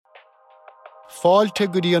Fáilte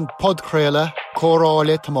go dtí an podcréile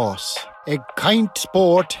Chomráile Tomás. Ag caint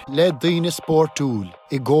sport le daoine sportúil,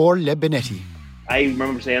 I gcóir le Benetti. I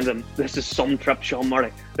remember saying to him, "This is some trip, Sean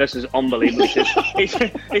Murray. This is unbelievable." He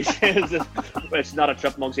says, "It's not a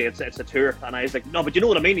trip, Mugsy. It's a tour." And I was like, "No, but you know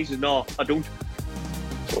what I mean?" He says, "No, I don't."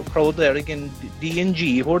 Crowd there again,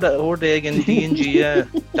 D&G. Who they again? D&G.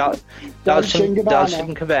 Dolce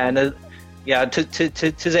and Cabana. Yeah, to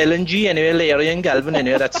LNG anyway. Larry and Galvin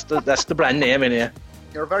anyway. That's the brand name anyway.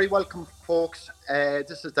 You're very welcome, folks.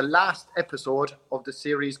 This is the last episode of the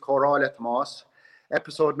series Chomráile Tomás,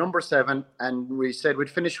 episode number 7, and we said we'd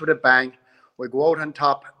finish with a bang. We'd go out on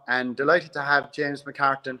top, and delighted to have James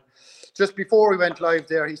McCartan. Just before we went live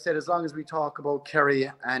there, he said as long as we talk about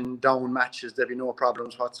Kerry and Down matches, there'll be no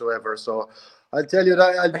problems whatsoever. So I'll tell you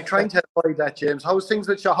that I'll be trying to avoid that, James. How's things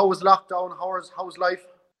with you? How was lockdown? How's life?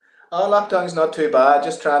 Lockdown's not too bad.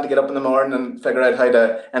 Just trying to get up in the morning and figure out how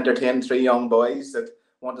to entertain 3 young boys that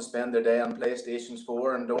want to spend their day on PlayStation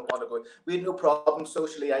 4 and don't want to go. We had no problem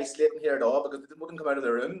socially isolating here at all because they wouldn't come out of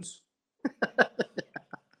their rooms.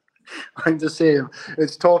 I'm the same.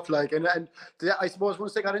 It's tough, like, and I suppose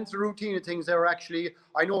once they got into the routine of things, they were actually.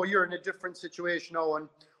 I know you're in a different situation now, and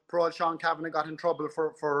poor old Sean Kavanagh got in trouble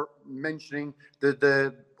for mentioning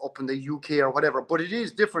the up in the UK or whatever. But it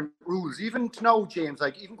is different rules, even to now, James.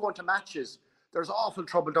 Like even going to matches, there's awful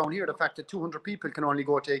trouble down here. The fact that 200 people can only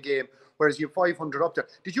go to a game, whereas you have 500 up there.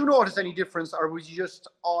 Did you notice any difference, or was you just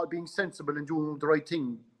all being sensible and doing the right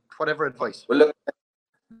thing? Whatever advice. Well, look.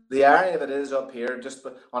 The area of it is up here, just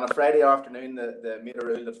on a Friday afternoon, they made a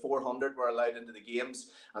rule that 400 were allowed into the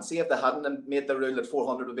games. And see if they hadn't made the rule that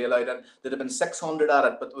 400 would be allowed in, there'd have been 600 at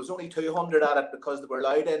it, but there was only 200 at it because they were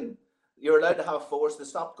allowed in. You're allowed to have force. They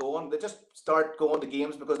stopped going. They just start going to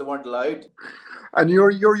games because they weren't allowed. And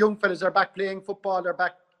your young fellas are back playing football, they're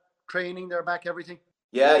back training, they're back everything?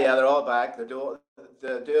 Yeah, they're all back. They're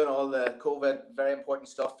doing all the COVID, very important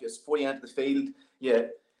stuff. Just before you enter the field, you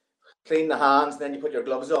clean the hands, then you put your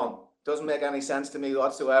gloves on. Doesn't make any sense to me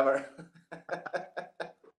whatsoever.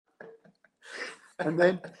 And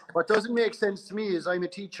then what doesn't make sense to me is I'm a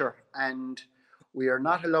teacher and we are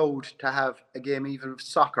not allowed to have a game even of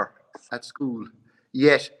soccer at school.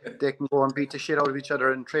 Yet they can go and beat the shit out of each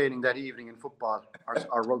other in training that evening in football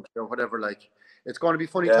or rugby or whatever. Like, it's going to be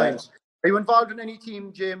funny times. Are you involved in any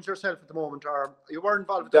team, James, yourself at the moment? Or you were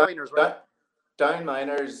involved with the minors, right? Down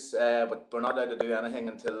minors, but we're not allowed to do anything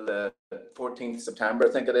until the 14th of September,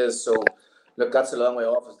 I think it is. So, look, that's a long way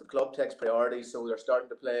off as the club takes priority. So they're starting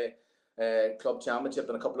to play club championship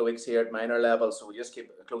in a couple of weeks here at minor level. So we just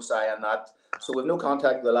keep a close eye on that. So we've no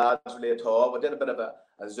contact with the lads really at all. We did a bit of a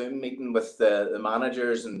Zoom meeting with the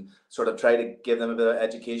managers and sort of try to give them a bit of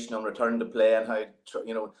education on return to play and how,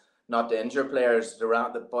 not to injure players.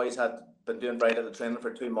 The boys had been doing right at the training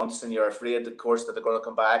for 2 months, and you're afraid, of course, that they're going to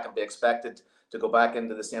come back and be expected to go back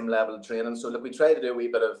into the same level of training. So look, we try to do a wee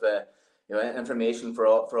bit of information for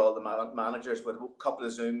all the managers with a couple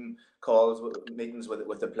of Zoom calls, meetings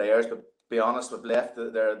with the players. But to be honest, we've left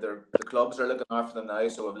the clubs are looking after them now,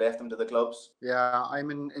 so we've left them to the clubs. Yeah,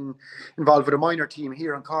 I'm involved with a minor team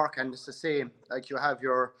here in Cork, and it's the same. Like you have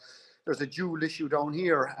there's a dual issue down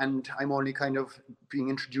here, and I'm only kind of being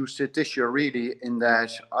introduced to it this year, really, in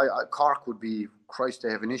that Cork would be, Christ, they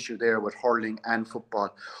have an issue there with hurling and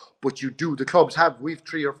football. But the clubs we've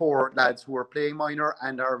 3 or 4 lads who are playing minor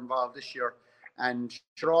and are involved this year. And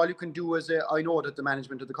sure, all you can do is, I know that the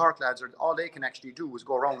management of the Cork lads, all they can actually do is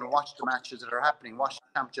go around and watch the matches that are happening, watch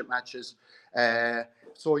the championship matches.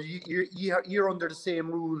 So you're under the same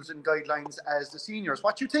rules and guidelines as the seniors.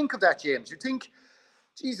 What do you think of that, James? You think,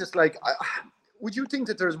 Jesus, like, would you think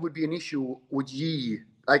that there would be an issue with ye?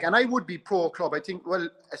 Like, and I would be pro club. I think, well,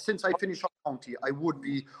 since I finished up county,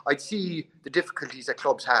 I'd see the difficulties that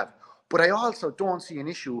clubs have. But I also don't see an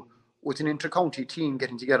issue with an inter-county team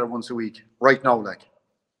getting together once a week right now, like.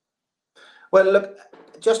 Well, look,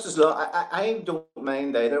 just as long, I don't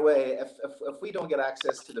mind either way. If we don't get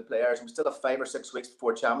access to the players, we still have 5 or 6 weeks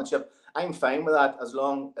before championship. I'm fine with that as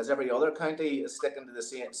long as every other county is sticking to the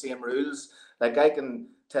same rules. Like, I can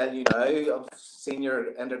tell you now of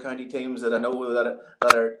senior inter-county teams that I know that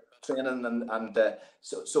are training and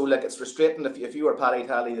so like, it's frustrating if you were Paddy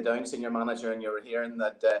Tally, the Down senior manager, and you were hearing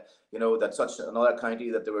that that such another county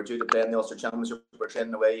that they were due to play in the Ulster Championship were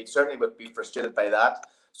training away. You certainly would be frustrated by that.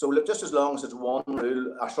 So look, just as long as it's one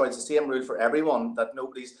rule, it's the same rule for everyone, that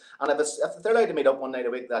nobody's, and if they're allowed to meet up one night a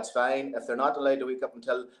week, that's fine. If they're not allowed to wake up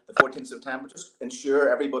until the 14th of September, just ensure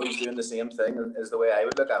everybody's doing the same thing is the way I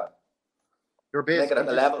would look at it. Make it at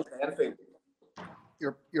the level playing field.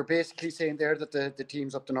 You're basically saying there that the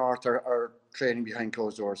teams up the north are training behind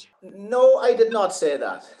closed doors? No, I did not say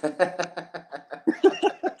that.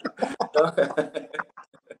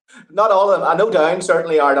 Not all of them. I know Down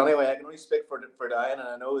certainly are. Anyway, I can only speak for Down, and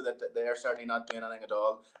I know that they are certainly not doing anything at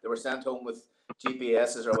all. They were sent home with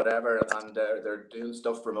GPSs or whatever, and they're doing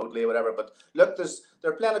stuff remotely or whatever. But look,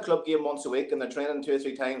 they're playing a club game once a week, and they're training 2 or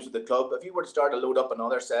 3 times with the club. If you were to start to load up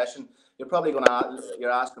another session, you're probably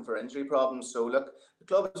you're asking for injury problems. So look, the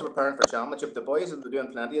club is preparing for championship. The boys are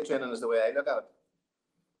doing plenty of training, is the way I look at it.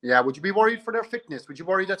 Yeah, would you be worried for their fitness? Would you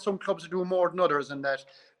worry that some clubs are doing more than others, and that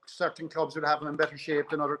certain clubs would have them in better shape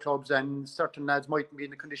than other clubs, and certain lads mightn't be in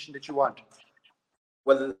the condition that you want?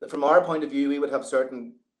 Well, from our point of view, we would have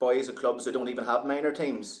certain boys at clubs who don't even have minor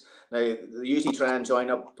teams. Now, they usually try and join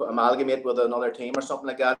up, amalgamate with another team or something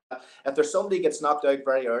like that. If there's somebody gets knocked out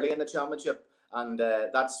very early in the championship, and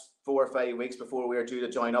that's 4 or 5 weeks before we're due to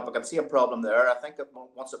join up, I can see a problem there. I think that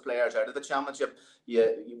once a player's out of the championship,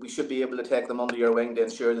 we should be able to take them under your wing to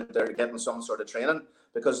ensure that they're getting some sort of training.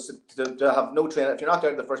 Because to have no training, if you're knocked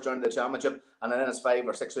out of the first round of the championship, and then it's 5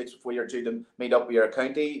 or 6 weeks before you're due to meet up with your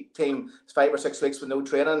county team, it's 5 or 6 weeks with no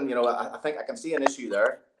training. I think I can see an issue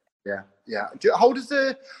there. Yeah. How does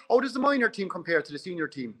the minor team compare to the senior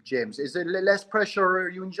team, James? Is it less pressure, or are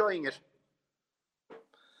you enjoying it?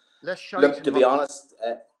 Less shite? Look, to be honest,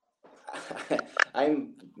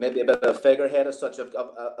 I'm maybe a bit of a figurehead as such. I've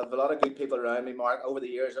a lot of good people around me, Mark. Over the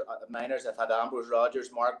years, minors, I've had Ambrose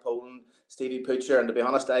Rogers, Mark Poland, Stevie Poocher, and to be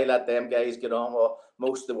honest, I let them guys get on with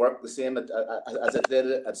most of the work, the same as I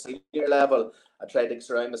did at senior level. I tried to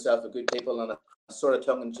surround myself with good people, and I sort of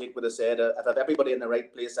tongue-in-cheek would have said, if I have everybody in the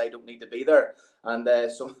right place, I don't need to be there. And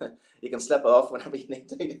so you can slip off whenever you need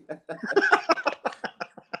to.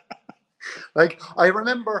 Like, I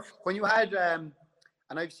remember when you had... and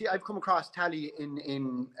I've come across Tally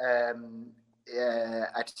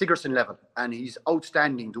at Sigerson level, and he's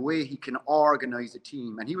outstanding the way he can organise a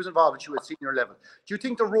team, and he was involved with you at senior level. Do you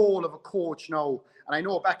think the role of a coach now, and I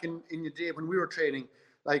know back in the day when we were training,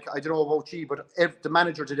 like, I don't know about you, but the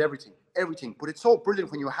manager did everything, but it's so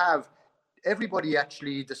brilliant when you have everybody,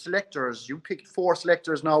 actually, the selectors, you picked 4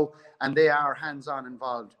 selectors now, and they are hands-on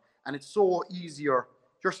involved, and it's so easier.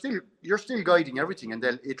 You're still guiding everything, and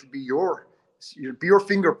it'll be your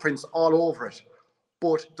fingerprints all over it.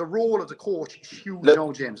 But the role of the coach is huge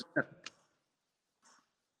now, James.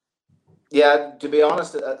 Yeah, to be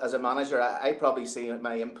honest, as a manager, I probably see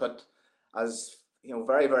my input as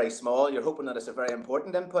very, very small. You're hoping that it's a very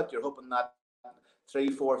important input. You're hoping that 3,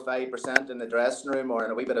 4, 5% in the dressing room or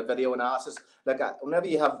in a wee bit of video analysis. Like, whenever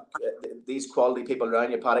you have these quality people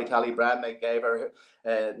around you, Paddy Tally, Brian McGaver,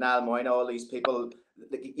 Niall Moyne, all these people,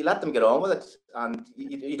 you let them get on with it, and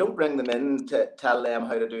you don't bring them in to tell them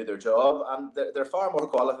how to do their job, and they're far more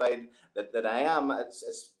qualified than I am.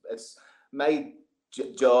 It's my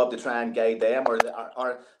job to try and guide them,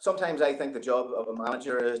 or sometimes I think the job of a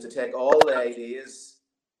manager is to take all the ideas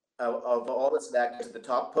of all the selectors at the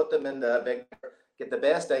top, put them in the big, get the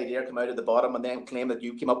best idea, come out of the bottom, and then claim that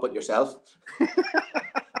you came up with yourself.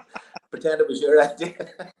 Pretend it was your idea.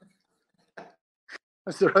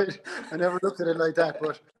 That's right. I never looked at it like that,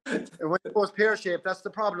 but when it goes pear-shaped, that's the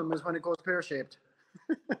problem, is when it goes pear-shaped.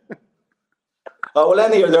 Oh, well,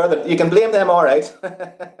 any or the other. You can blame them, all right.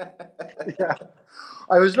 Yeah.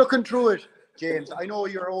 I was looking through it, James. I know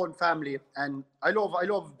your own family, and I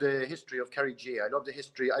love the history of Kerry-J. I love the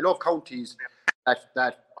history. I love counties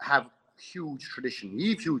that have huge tradition,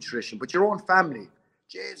 but your own family,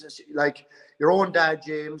 Jesus, like your own dad,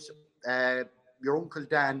 James, your uncle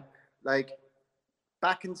Dan, like,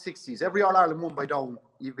 back in the 60s, every All-Ireland won by Down,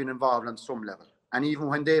 you've been involved on some level. And even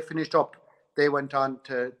when they finished up, they went on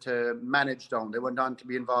to manage Down. They went on to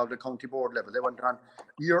be involved at county board level. They went on.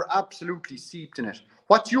 You're absolutely seeped in it.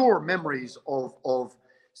 What's your memories of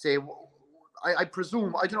say, I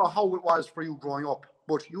presume, I don't know how it was for you growing up,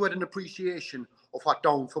 but you had an appreciation of what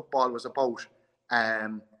Down football was about,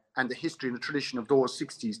 and the history and the tradition of those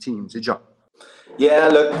 60s teams, did you? Yeah,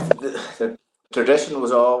 look, the tradition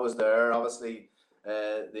was always there, obviously.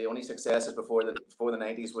 The only successes before the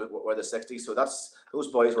 90s were the 60s, so those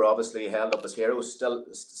boys were obviously held up as heroes,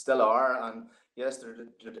 still are, and yes,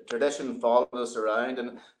 the tradition followed us around.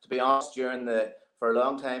 And to be honest, for a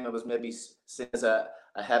long time it was maybe seen as a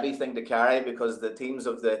heavy thing to carry, because the teams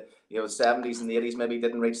of the 70s and the 80s maybe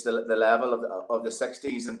didn't reach the level of the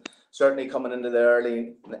 60s, and certainly coming into the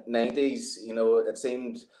early 90s, it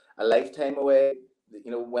seemed a lifetime away,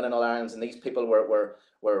 winning All Irelands, and these people were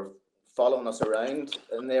following us around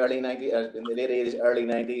in the early 90s, in the late 80s, early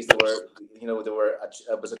 90s. It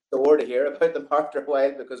was a chore to hear about them after a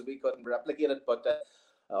while, because we couldn't replicate it. But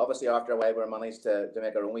obviously after a while we managed to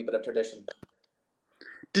make our own wee bit of tradition.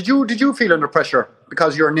 Did you feel under pressure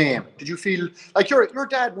because of your name? Did you feel like your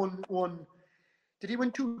dad won? Did he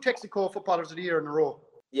win 2 Texaco Footballers of the Year in a row?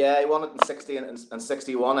 Yeah, he won it in 60 and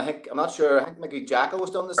 61. I'm not sure. I think maybe Jacko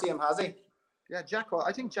was done the same, has he? Yeah, Jacko.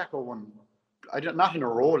 I think Jacko won. Not in a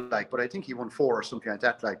row, but I think he won 4 or something like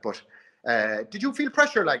that. But did you feel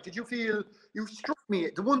pressure? Did you feel? You struck me.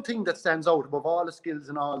 The one thing that stands out above all the skills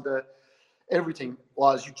and all the everything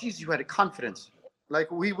was you had a confidence.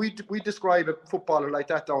 We describe a footballer like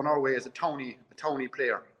that down our way as a towny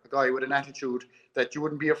player, a guy with an attitude that you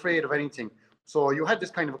wouldn't be afraid of anything. So you had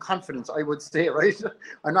this kind of a confidence, I would say, right?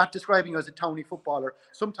 I'm not describing you as a towny footballer.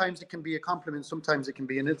 Sometimes it can be a compliment, sometimes it can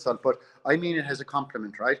be an insult, but I mean it as a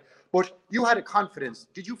compliment, right? But you had a confidence.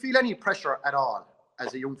 Did you feel any pressure at all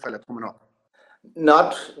as a young fella coming up?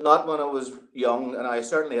 Not when I was young, and I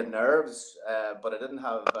certainly had nerves, but I didn't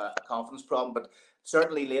have a confidence problem. But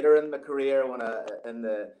certainly later in my career, when in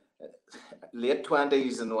the late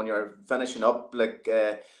 20s and when you're finishing up,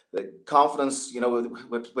 the confidence,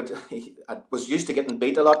 I was used to getting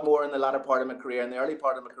beat a lot more in the latter part of my career. In the early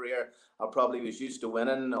part of my career, I probably was used to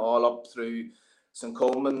winning all up through St.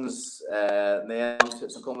 Coleman's, then to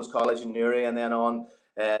St. Coleman's College in Newry, and then on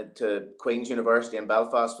to Queen's University in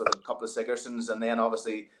Belfast with a couple of Sigersons, and then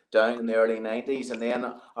obviously down in the early 90s. And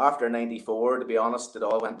then after 94, to be honest, it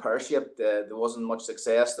all went pear-shaped. There wasn't much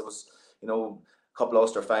success. There was, a couple of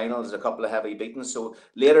Ulster finals, a couple of heavy beatings. So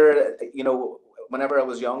later, whenever I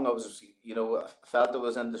was young, I was, felt I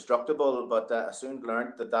was indestructible, but I soon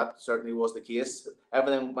learned that certainly was the case.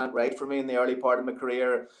 Everything went right for me in the early part of my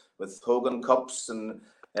career with Hogan Cups and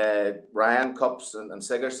Ryan Cups and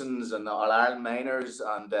Sigersons and All-Ireland minors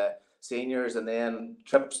and seniors, and then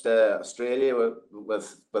trips to Australia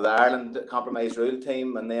with Ireland compromise rule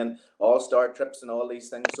team, and then all-star trips and all these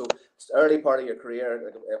things. So early part of your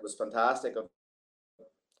career, it was fantastic.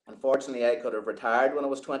 Unfortunately, I could have retired when I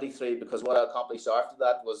was 23 because what I accomplished after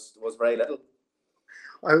that was very little.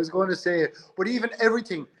 I was going to say, but even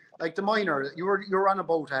everything like the minor, you're on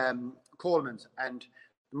about Coleman's and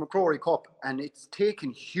the McCrory Cup, and it's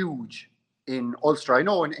taken huge in Ulster. I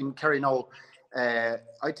know in Kerry now.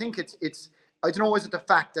 I think it's I don't know, is it the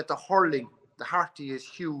fact that the hurling, the Harty is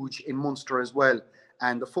huge in Munster as well,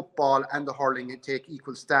 and the football and the hurling take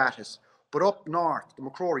equal status. But up north, the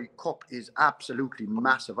McCrory Cup is absolutely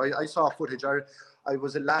massive. I saw footage. I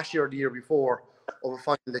was at last year or the year before of a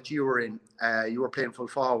final that you were in. You were playing full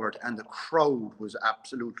forward, and the crowd was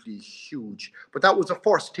absolutely huge. But that was a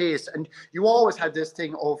first taste, and you always had this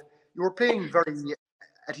thing of you were playing very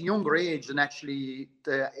at a younger age than actually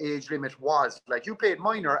the age limit was. Like you played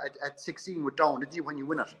minor at 16 with Down, did you, when you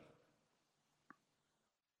win it?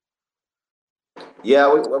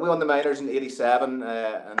 Yeah, we won the minors in 87,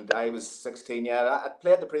 and I was 16. Yeah, I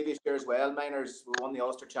played the previous year as well. Minors, we won the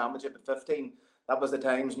Ulster Championship at 15. That was the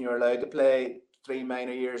times when you were allowed to play 3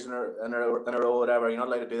 minor years in a row, whatever. You're not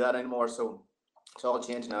allowed to do that anymore, so it's all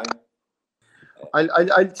changed now.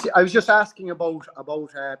 I was just asking about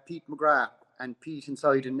Pete McGrath and Pete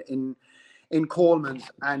inside in Coleman's,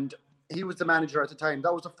 and he was the manager at the time.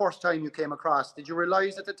 That was the first time you came across. Did you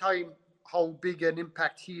realise at the time how big an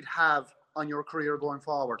impact he'd have on your career going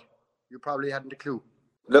forward? You probably hadn't a clue.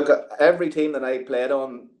 Look, every team that I played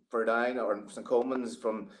on for Down or St. Coleman's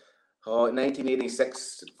from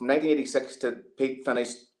 1986 to Pete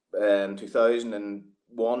finished in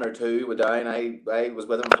 2001 or 2 with Down. I was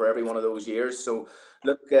with him for every one of those years. So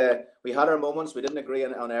look, we had our moments. We didn't agree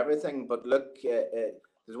on everything, but look,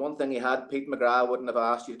 there's one thing he had. Pete McGrath wouldn't have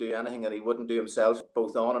asked you to do anything that he wouldn't do himself,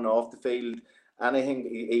 both on and off the field.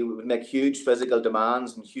 Anything, he would make huge physical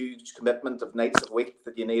demands and huge commitment of nights of week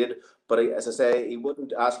that you needed. But as I say, he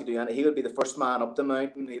wouldn't ask you to do anything. He would be the first man up the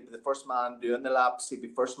mountain. He'd be the first man doing the laps. He'd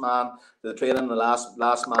be first man to the training, the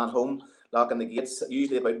last man home, locking the gates.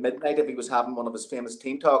 Usually about midnight if he was having one of his famous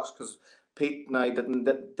team talks, because Pete now didn't.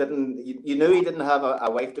 You knew he didn't have a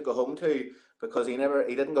wife to go home to because he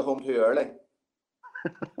didn't go home too early.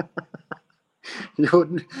 You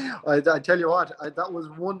wouldn't. I tell you what, that was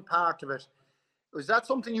one part of it. Was that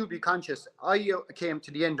something you'd be conscious? I came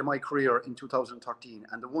to the end of my career in 2013,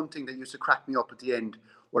 and the one thing that used to crack me up at the end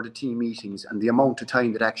were the team meetings and the amount of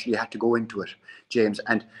time that actually had to go into it, James.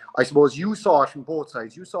 And I suppose you saw it from both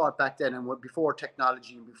sides. You saw it back then and before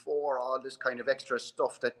technology and before all this kind of extra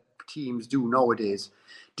stuff that teams do nowadays.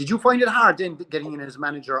 Did you find it hard then getting in as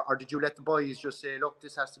manager, or did you let the boys just say, look,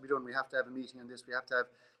 this has to be done, we have to have a meeting on this, we have to have...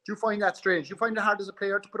 Do you find that strange? Do you find it hard as a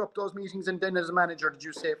player to put up those meetings, and then as a manager, did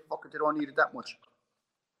you say, fuck it, they don't need it that much?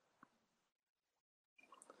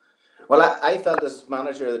 Well, I felt as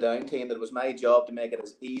manager of the Down team that it was my job to make it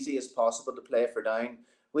as easy as possible to play for Down.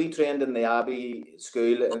 We trained in the Abbey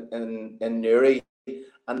School in Newry,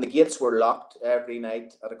 and the gates were locked every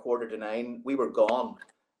night at 9:15. We were gone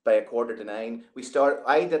by 9:15.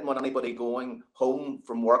 I didn't want anybody going home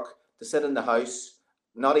from work to sit in the house,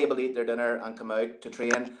 not able to eat their dinner and come out to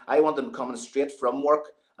train. I wanted them coming straight from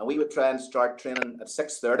work, and we would try and start training at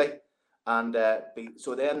 6:30. And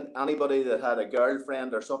so then anybody that had a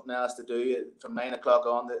girlfriend or something else to do from 9 o'clock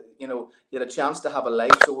on, you had a chance to have a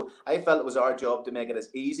life. So I felt it was our job to make it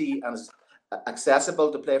as easy and as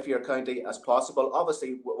accessible to play for your county as possible,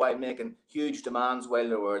 obviously while making huge demands while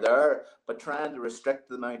they were there, but trying to restrict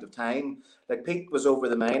the amount of time. Like Pete was over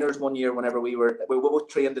the minors one year whenever we both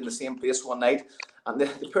trained in the same place one night, and the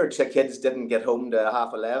poor kids didn't get home to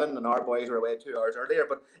 11:30, and our boys were away 2 hours earlier.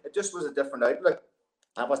 But it just was a different outlook.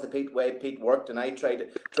 That was the way Pete worked, and I tried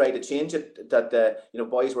to change it, that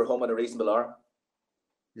boys were home at a reasonable hour.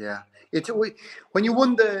 Yeah, when you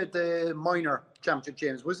won the minor championship,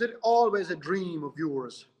 James, was it always a dream of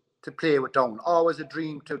yours to play with Down? Always a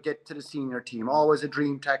dream to get to the senior team? Always a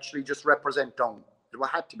dream to actually just represent Down? It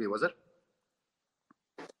had to be, was it?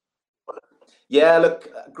 Yeah, look,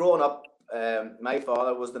 growing up, my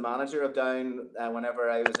father was the manager of Down whenever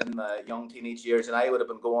I was in my young teenage years, and I would have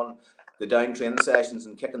been going the Down training sessions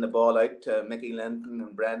and kicking the ball out to Mickey Linton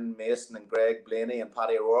and Brendan Mason and Greg Blaney and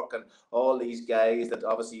Paddy O'Rourke and all these guys that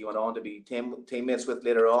obviously you went on to be teammates with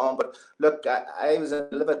later on. But look, I was a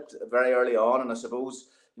little bit very early on, and I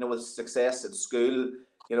suppose, with success at school,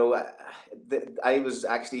 I was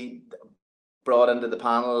actually brought into the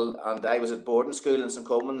panel, and I was at boarding school in St.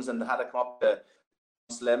 Coleman's, and had to come up to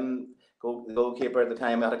Slim, the goalkeeper at the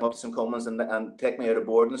time, had to come up to St. Coleman's and take me out of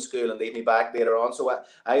boarding school and leave me back later on. So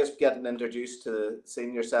I was getting introduced to the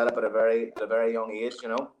senior setup at a very young age,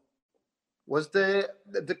 Was the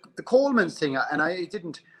Coleman's thing, and I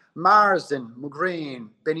didn't, Marsden, McGrain,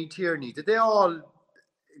 Benny Tierney, did they all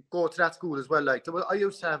go to that school as well? Like, I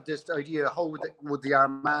used to have this idea, how would the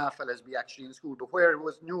Armagh fellas be actually in school, but where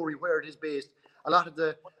was Newry, where it is based, a lot of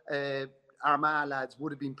the Armagh lads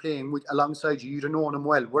would have been playing alongside you. You'd have known them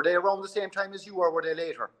well. Were they around the same time as you, or were they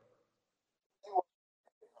later?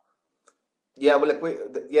 Yeah, well,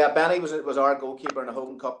 Benny was our goalkeeper in the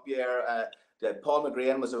Hogan Cup year. Paul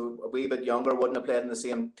McGrain was a wee bit younger, wouldn't have played in the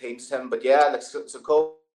same team as him. But yeah,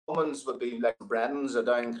 so Coleman's would be like Brendan's or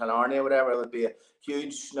down in Killarney or whatever. It would be a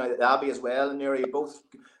huge. Now the Abbey as well in Newry, both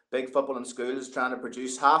big footballing schools trying to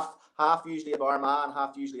produce half usually of Armagh and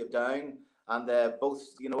half usually of Down. And both,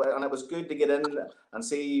 and it was good to get in and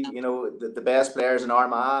see, the best players in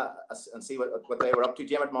Armagh and see what they were up to.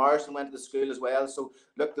 Jim Marsden went to the school as well. So,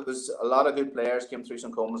 look, there was a lot of good players came through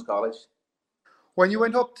St. Coleman's College. When you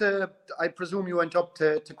went up I presume you went up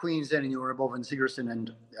to Queen's then, and you were above in Sigerson,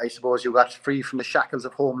 and I suppose you got free from the shackles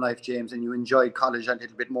of home life, James, and you enjoyed college a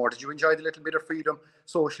little bit more. Did you enjoy the little bit of freedom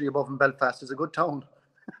socially above in Belfast? It's a good town.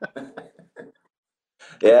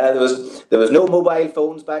 Yeah, there was no mobile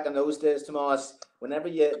phones back in those days, Tomas. Whenever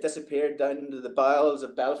you disappeared down into the bowels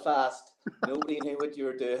of Belfast, nobody knew what you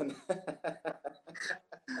were doing.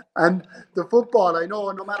 And the football, I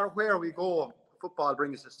know, no matter where we go, football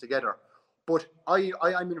brings us together. But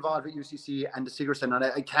I'm involved with UCC and the Sigerson, and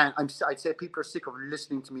I'd say people are sick of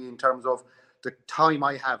listening to me in terms of the time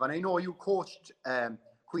I have. And I know you coached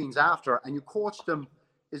Queens after, and you coached them.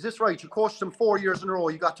 Is this right? You coached them 4 years in a row.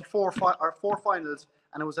 You got to four finals,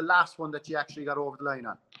 and it was the last one that you actually got over the line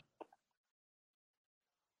on.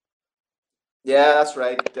 Yeah, that's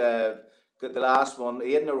right. The last one,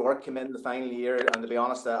 Aidan O'Rourke came in the final year, and to be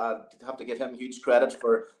honest, I have to give him huge credit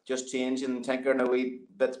for just changing, tinkering a wee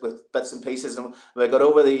bit with bits and pieces. And we got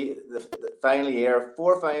over the final year,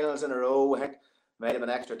 4 finals in a row. I think might have been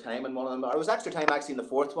extra time in one of them. Or it was extra time actually in the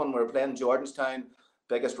fourth one. We were playing Jordanstown,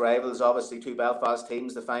 biggest rivals, obviously 2 Belfast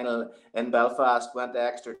teams. The final in Belfast went to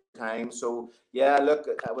extra time. So yeah, look,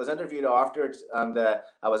 I was interviewed afterwards, and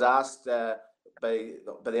I was asked by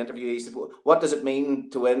the interviewee, he said, "What does it mean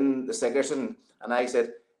to win the Sigerson?" And I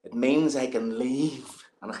said, "It means I can leave."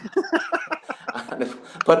 And I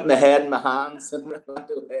put my head in my hands and went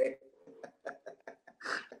away.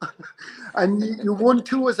 And you won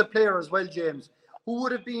 2 as a player as well, James. Who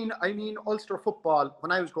would have been, Ulster football,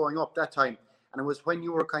 when I was growing up that time, and it was when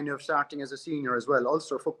you were kind of starting as a senior as well,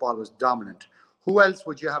 Ulster football was dominant. Who else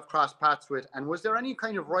would you have crossed paths with? And was there any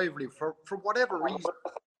kind of rivalry for whatever reason?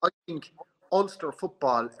 I think Ulster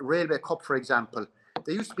football, Railway Cup, for example,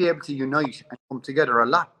 they used to be able to unite and come together a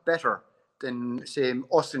lot better than, say,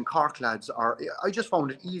 us and Cork lads. Or I just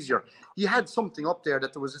found it easier. You had something up there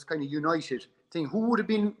that there was this kind of united thing. Who would have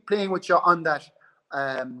been playing with you on that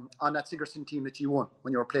Sigerson team that you won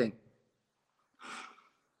when you were playing?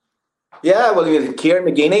 Yeah, well, Kieran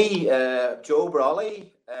McGinney, Joe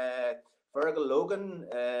Brawley, Fergal Logan,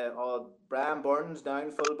 Brian Burns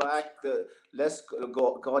down full back. The list,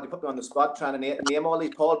 God, you put me on the spot trying to name all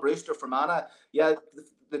these. Paul Brewster from Anna. Yeah,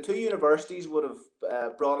 the two universities would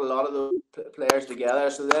have brought a lot of those players together.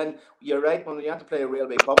 So then you're right, when we had to play a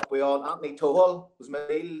Railway Cup, Anthony Tohol was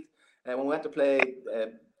midfield. And when we went to play,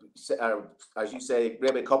 as you say,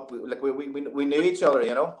 Railway Cup, like we knew each other,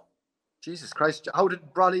 you know. Jesus Christ, how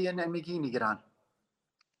did Brodie and McGeaney get on?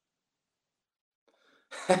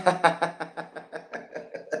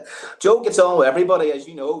 Joe gets on with everybody, as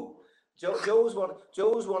you know. Joe's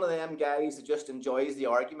one of them guys that just enjoys the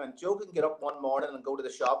argument. Joe can get up one morning and go to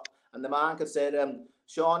the shop, and the man could say to him,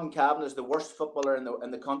 Sean Cavan is the worst footballer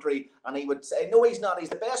in the country, and he would say, no, he's not. He's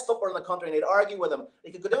the best footballer in the country, and he'd argue with him.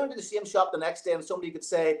 He could go down to the same shop the next day, and somebody could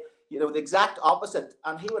say, you know, the exact opposite,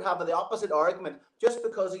 and he would have the opposite argument just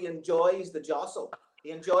because he enjoys the jostle.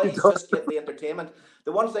 He enjoys just getting the entertainment.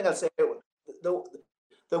 The one thing I'll say,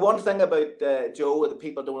 the one thing about Joe that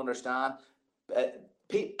people don't understand,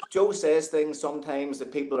 Joe says things sometimes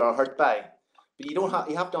that people are hurt by, but you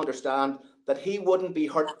have to understand that he wouldn't be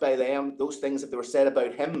hurt by those things if they were said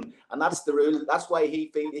about him, and that's the rule. That's why he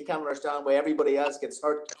can't understand why everybody else gets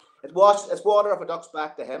hurt. It's water if it ducks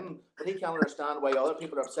back to him, but he can't understand why other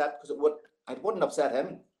people are upset because it wouldn't upset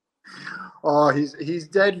him. Oh, he's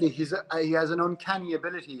deadly. He has an uncanny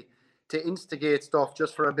ability to instigate stuff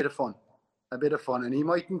just for a bit of fun, and he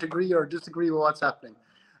mightn't agree or disagree with what's happening.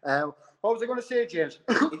 What was I going to say, James?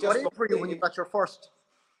 What age were you when you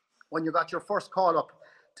got your first call up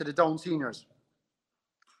to the Down Seniors?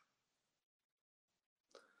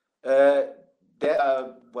 Well,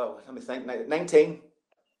 let me think. 19.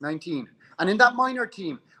 19. And in that minor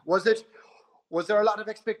team, was there a lot of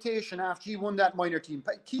expectation after you won that minor team?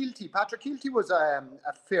 Patrick Keelty was a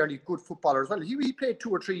fairly good footballer as well. He played 2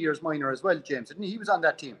 or 3 years minor as well, James, didn't he? He was on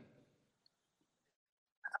that team.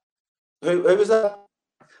 Who was that?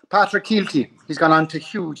 Patrick Keelty. He's gone on to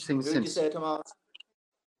huge things since. Who did you say, Thomas?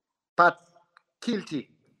 Pat Keelty.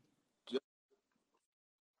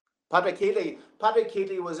 Patrick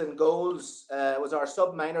Keelty was in goals. Was our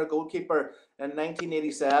sub-minor goalkeeper in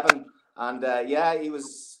 1987, and he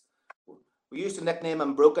was. We used to nickname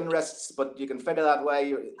him Broken Wrists, but you can figure that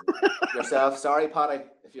way yourself. Sorry, Paddy,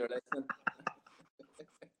 if you're listening.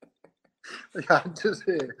 Yeah, to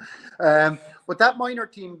say. But that minor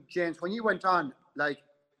team, James, when you went on,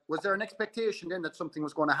 was there an expectation then that something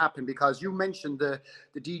was going to happen? Because you mentioned the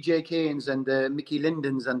DJ Kanes and the Mickey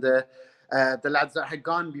Lindens and the lads that had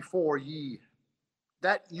gone before ye.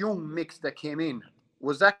 That young mix that came in,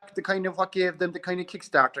 was that the kind of what gave them the kind of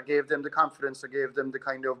kickstart, or gave them the confidence, or gave them the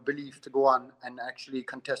kind of belief to go on and actually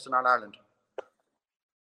contest in All-Ireland?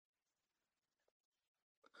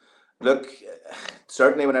 Look,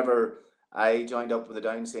 certainly whenever I joined up with the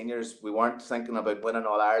Down Seniors, we weren't thinking about winning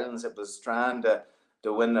All-Irelands. It was trying to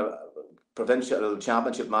win the provincial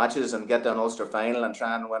championship matches and get to an Ulster final and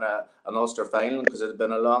try and win an Ulster final, because it had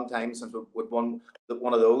been a long time since we'd won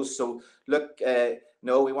one of those. So look,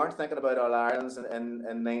 no, we weren't thinking about All-Irelands in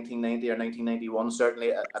 1990 or 1991,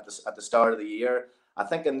 certainly at the start of the year. I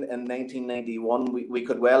think in 1991 we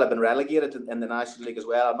could well have been relegated in the National League as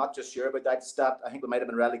well. I'm not just sure about that stat. I think we might have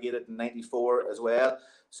been relegated in 94 as well.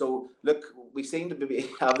 So look, we seem to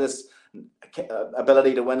have this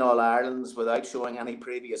ability to win All-Irelands without showing any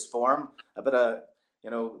previous form. There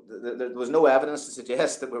was no evidence to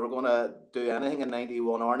suggest that we were going to do anything in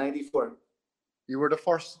 91 or 94. You were the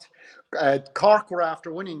first. Cork were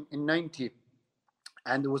after winning in 90,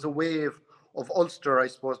 and there was a wave of Ulster, I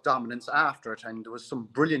suppose, dominance after it, and there was some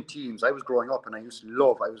brilliant teams. I was growing up and I was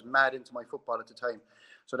mad into my football at the time.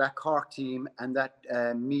 So that Cork team and that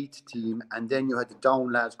Meath team, and then you had the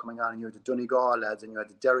Down lads coming on, and you had the Donegal lads, and you had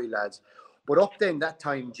the Derry lads. But up then, that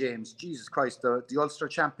time, James, Jesus Christ, the Ulster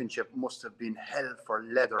Championship must have been hell for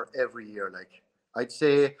leather every year. I'd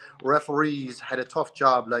say referees had a tough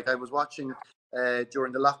job. I was watching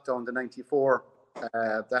during the lockdown, the 94,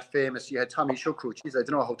 that famous, you had Tommy Shukru. Jeez, I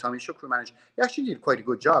don't know how Tommy Shukru managed. He actually did quite a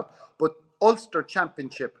good job. But Ulster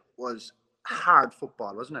Championship was hard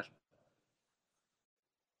football, wasn't it?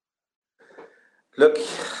 Look,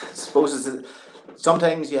 I suppose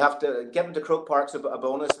sometimes you have to get into Croke Park's a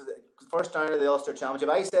bonus. First round of the Ulster Championship,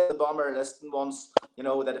 I said to Bomber Liston once,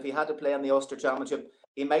 that if he had to play in the Ulster Championship,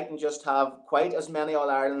 he mightn't just have quite as many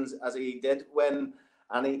All-Irelands as he did win,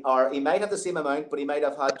 or he might have the same amount, but he might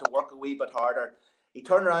have had to work a wee bit harder. He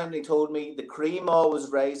turned around and he told me the cream always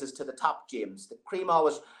rises to the top, James. The cream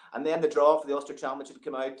always, and then the draw for the Ulster Championship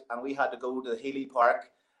came out, and we had to go to the Healy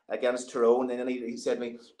Park against Tyrone, and then he said to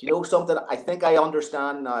me, do you know something? I think I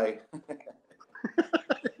understand now.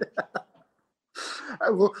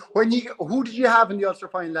 Who did you have in the Ulster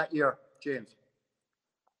final that year? James?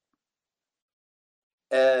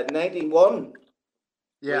 91.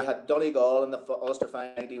 Yeah. We had Donegal in the Ulster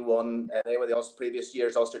final 91. They were the previous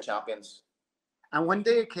year's Ulster champions. And when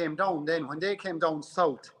they came down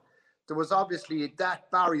south, there was obviously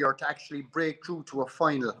that barrier to actually break through to a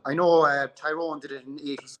final. I know Tyrone did it in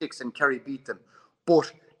 86 and Kerry beat them.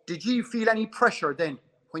 But did you feel any pressure then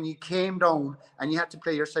when you came down and you had to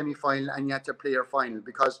play your semi-final and you had to play your final?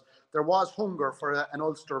 Because there was hunger for an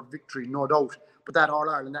Ulster victory, no doubt. But that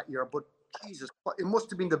All-Ireland that year. But Jesus, it must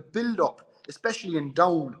have been the build-up, especially in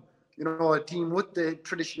Down. You know, a team with the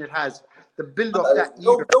tradition it has. The build-up that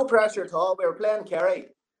year. No pressure at all. We were playing Kerry.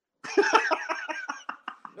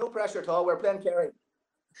 No pressure at all. We were playing Kerry.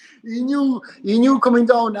 You knew coming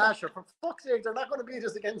down, Asher. For fuck's sake, they're not going to beat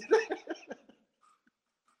us again today.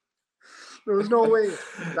 There was no way.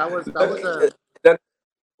 That was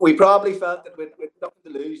we probably felt that with nothing to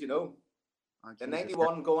lose, you know. Oh, in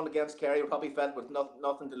 91 going against Kerry, we probably felt with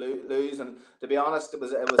nothing to lose. And to be honest, it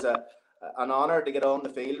was an honour to get on the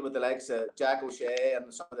field with the likes of Jack O'Shea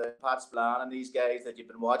and some of the Pat Spillane and these guys that you've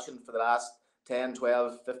been watching for the last 10,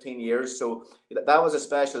 12, 15 years. So that was a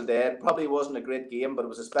special day. It probably wasn't a great game, but it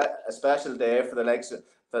was a special day for the likes of,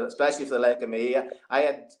 especially for the like of me. I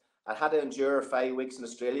had to endure 5 weeks in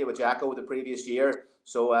Australia with Jacko the previous year.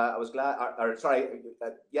 So I was glad,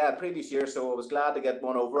 previous year. So I was glad to get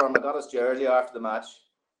one over him. I got his jersey after the match.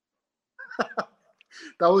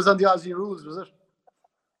 That was on the Aussie rules, was it?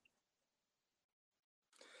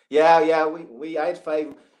 Yeah.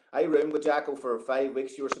 I roomed with Jacko for 5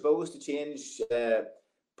 weeks. You were supposed to change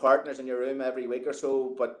partners in your room every week or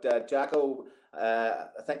so, but Jacko, I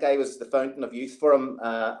think I was the fountain of youth for him,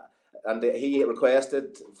 and he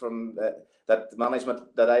requested from that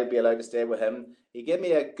management that I'd be allowed to stay with him. He gave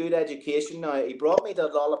me a good education. Now, he brought me to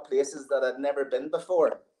a lot of places that I'd never been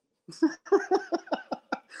before.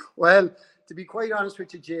 Well, to be quite honest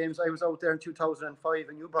with you, James, I was out there in 2005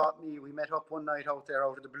 and you brought me, we met up one night out there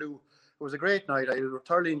out of the blue. It was a great night. I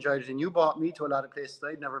thoroughly enjoyed it, and you brought me to a lot of places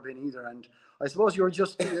I'd never been either. And I suppose you were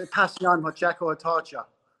just passing on what Jacko had taught you.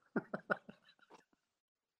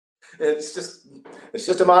 It's just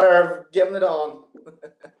a matter of giving it on.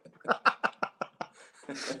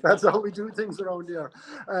 That's how we do things around here.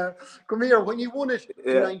 Come here, when you won it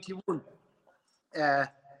in 91,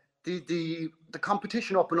 the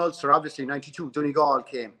competition up in Ulster, obviously 92, Donegal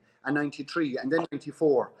came, and 93, and then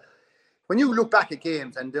 94. When you look back at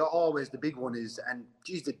games, and they're always the big one is, and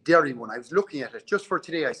geez, the Derry one, I was looking at it just for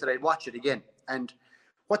today. I said I'd watch it again. And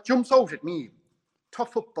what jumps out at me,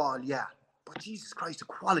 tough football, yeah. But Jesus Christ, the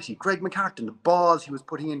quality. Greg McCartan, the balls he was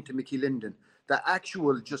putting into Mickey Linden, the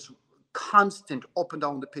actual just constant up and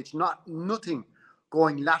down the pitch, nothing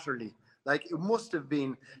going laterally. Like, it must have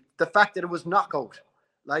been the fact that it was knockout.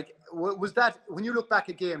 Like, was that, when you look back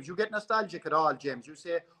at games, you get nostalgic at all, James? You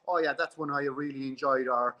say, oh yeah, that's one I really enjoyed,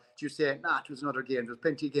 or do you say, nah, it was another game? There's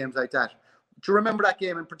plenty of games like that. Do you remember that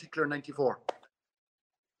game in particular in 94?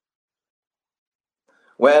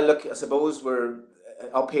 Well, look, I suppose we're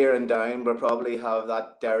up here and Down. We'll probably have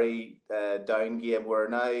that Derry Down game where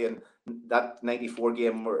now, and that 94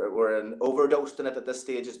 game we're an overdosed in it at this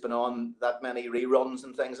stage. It's been on that many reruns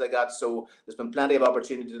and things like that. So there's been plenty of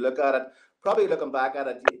opportunity to look at it. Probably looking back at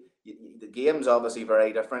it, the game's obviously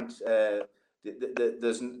very different. The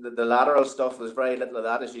lateral stuff was very little of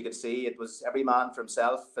that, as you could see. It was every man for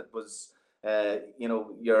himself. It was,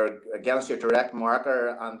 you're against your direct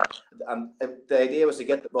marker, and the idea was to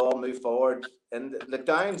get the ball, move forward. And the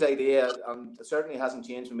Down's idea, and it certainly hasn't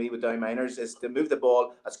changed for me with Down Miners, is to move the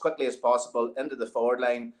ball as quickly as possible into the forward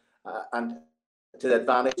line and to the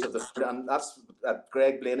advantage of the. And that's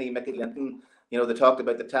Greg Blaney, Mickey Linton. They talked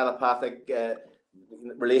about the telepathic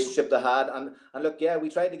relationship they had, and look, yeah, we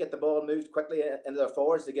tried to get the ball moved quickly into their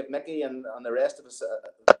forwards to give Mickey and the rest of us,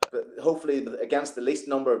 hopefully against the least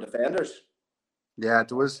number of defenders. Yeah,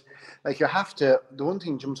 there was, like, you have to. The one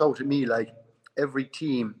thing jumps out at me, like, every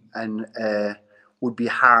team and would be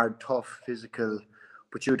hard, tough, physical,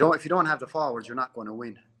 but if you don't have the forwards, you're not going to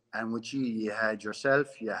win. And with you had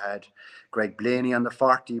yourself, you had Greg Blaney on the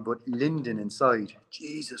 40, but Linden inside.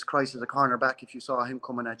 Jesus Christ, as a cornerback, if you saw him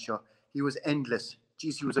coming at you, he was endless.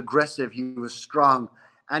 Jeez, he was aggressive, he was strong.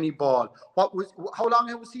 Any ball. How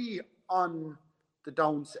long was he on the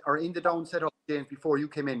downs or in the down setup, James, before you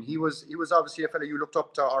came in? He was obviously a fella you looked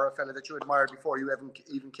up to, or a fella that you admired before you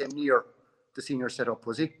even came near the senior setup,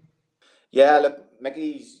 was he? Yeah, look,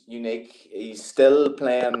 Mickey's unique. He's still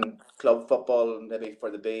playing club football, maybe for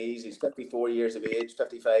the Bees. He's 54 years of age,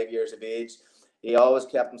 55 years of age. He always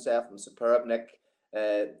kept himself in superb nick.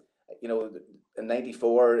 In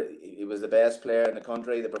 94, he was the best player in the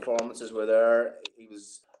country. The performances were there. He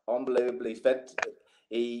was unbelievably fit.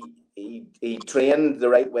 He trained the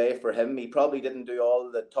right way for him. He probably didn't do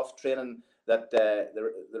all the tough training that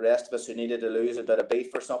the rest of us who needed to lose a bit of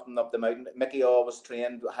beef or something up the mountain. Mickey always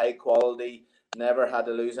trained high quality, never had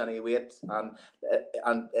to lose any weight,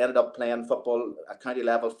 and ended up playing football at county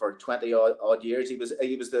level for 20 odd years. He was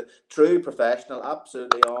the true professional,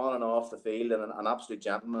 absolutely on and off the field, and an absolute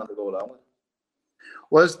gentleman to go along with.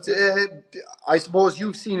 I suppose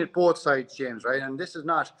you've seen it both sides, James, right? And this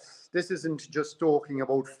isn't just talking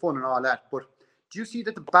about fun and all that, but do you see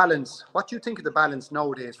that the balance, what do you think of the balance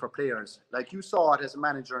nowadays for players? Like you saw it as a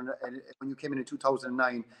manager when you came in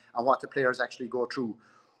 2009 and what the players actually go through.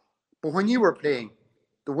 But when you were playing,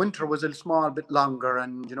 the winter was a small bit longer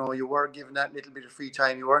and, you know, you were given that little bit of free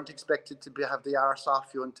time. You weren't expected to have the arse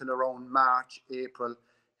off you until around March, April.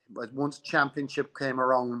 But once championship came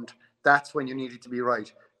around, that's when you needed to be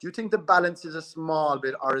right. Do you think the balance is a small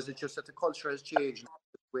bit, or is it just that the culture has changed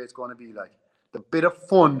the way it's going to be like? The bit of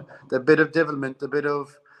fun, the bit of devilment, the bit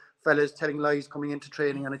of fellas telling lies coming into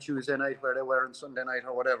training on a Tuesday night where they were on Sunday night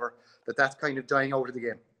or whatever, that's kind of dying out of the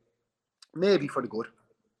game. Maybe for the good.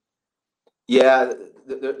 Yeah,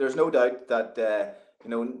 there's no doubt that,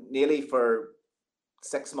 nearly for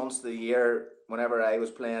 6 months of the year, whenever I was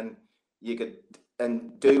playing, you could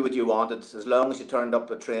do what you wanted as long as you turned up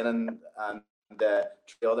at training, and the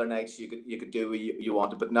other nights you could do what you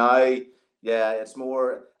wanted. But now, yeah, it's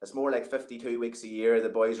more like 52 weeks a year. The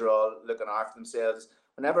boys are all looking after themselves.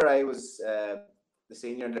 Whenever I was the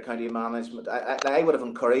senior in the county management, I would have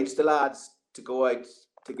encouraged the lads to go out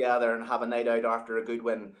together and have a night out after a good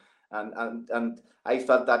win. And I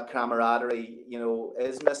felt that camaraderie,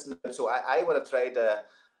 is missing. So I would have tried to.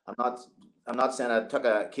 I'm not saying I took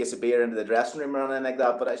a case of beer into the dressing room or anything like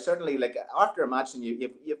that, but I certainly, like, after a match and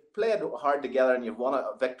you've played hard together and you've won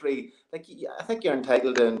a victory, like, I think you're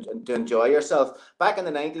entitled to enjoy yourself. Back in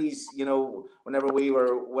the 90s, whenever we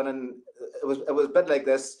were winning, it was a bit like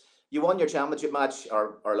this. You won your championship match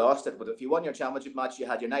or lost it, but if you won your championship match, you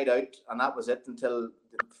had your night out, and that was it until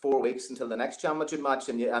 4 weeks until the next championship match.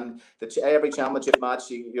 Every championship match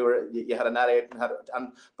you had a night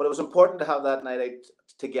out, but it was important to have that night out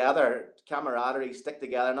together, camaraderie, stick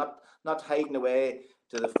together, not hiding away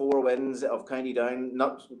to the 4 wins of County Down,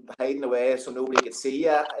 not hiding away so nobody could see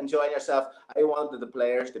you enjoying yourself. I wanted the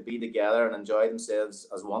players to be together and enjoy themselves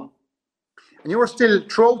as one. And you were still,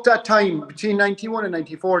 throughout that time, between 91 and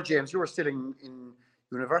 94, James, you were still in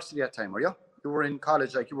university at that time, were you? You were in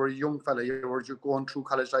college, like you were a young fella, you were going through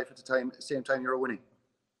college life at the same time you were winning.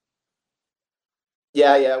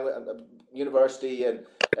 Yeah, university, and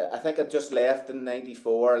I think I just left in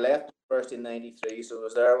 94, left university in 93, so I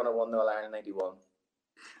was there when I won the All-Ireland in 91.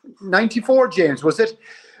 94, James, was it,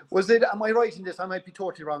 am I right in this? I might be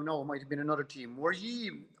totally wrong now, it might have been another team.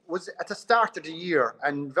 Was it at the start of the year,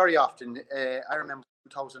 and very often, I remember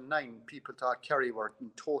 2009, people thought Kerry were in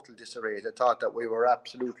total disarray. They thought that we were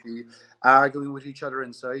absolutely arguing with each other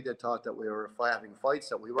inside. They thought that we were having fights,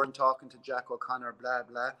 that we weren't talking to Jack O'Connor, blah,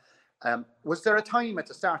 blah. Was there a time at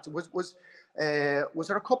the start, was there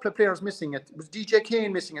a couple of players missing it? Was DJ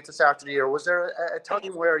Kane missing at the start of the year? Was there a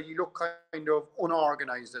time where you look kind of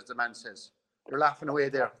unorganised, as the man says? You're laughing away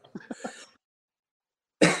there.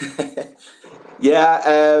 Yeah,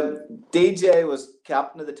 DJ was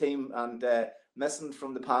captain of the team, and missing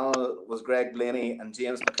from the panel was Greg Blaney and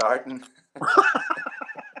James McCartan.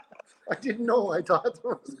 I didn't know. I thought it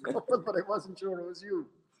was a couple, but I wasn't sure it was you.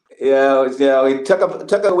 Yeah, we took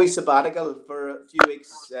a wee sabbatical for a few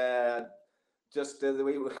weeks.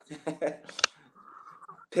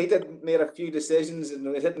 Pete had made a few decisions, and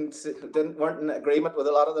we weren't in agreement with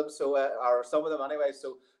a lot of them. So, or some of them anyway.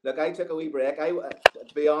 So, look, I took a wee break.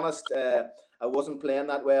 To be honest, I wasn't playing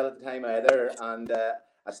that well at the time either, and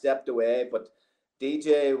I stepped away. But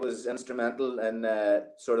DJ was instrumental in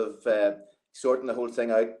sorting the whole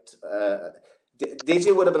thing out.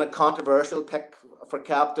 DJ would have been a controversial pick for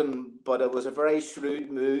captain, but it was a very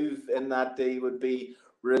shrewd move in that he would be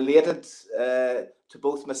related to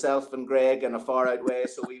both myself and Greg in a far out way,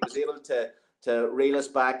 so he was able to reel us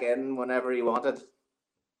back in whenever he wanted.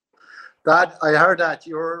 That I heard that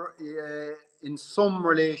you're in some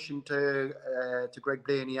relation to Greg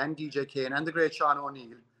Blaney and DJ Kane and the great Sean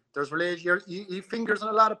O'Neill. There's relation. You fingers on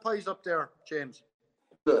a lot of pies up there, James.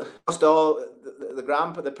 Must all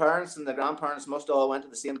the parents and the grandparents must all went to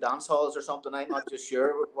the same dance halls or something. I'm not just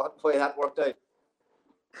sure what way that worked out.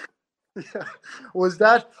 Yeah.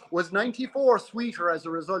 Was 94 sweeter as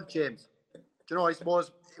a result, James? Do you know, I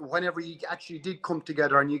suppose whenever you actually did come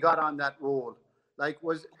together and you got on that role, like,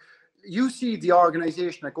 you see the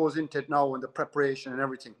organisation that goes into it now and the preparation and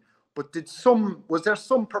everything, but was there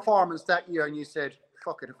some performance that year and you said,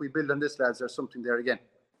 fuck it, if we build on this, lads, there's something there again.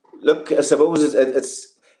 Look, I suppose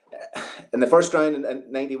it's in the first round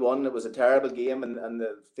in 91, it was a terrible game, and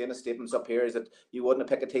the famous statements up here is that you wouldn't have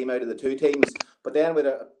picked a team out of the two teams. But then with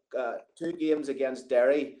two games against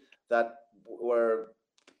Derry that were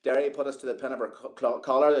Derry put us to the pin of our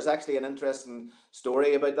collar. There's actually an interesting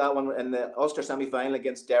story about that one in the Ulster semi-final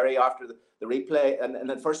against Derry after the replay. And in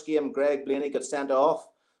the first game, Greg Blaney got sent off.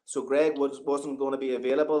 So Greg wasn't going to be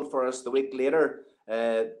available for us the week later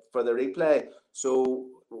for the replay. So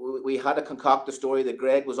we had to concoct the story that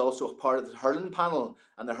Greg was also part of the hurling panel.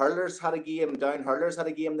 And the hurlers had a game, Down hurlers had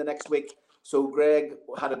a game the next week. So Greg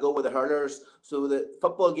had to go with the hurlers. So the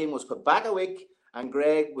football game was put back a week. And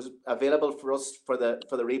Greg was available for us for the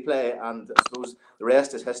replay, and I suppose the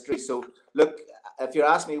rest is history. So, look, if you're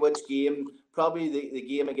asking me which game, probably the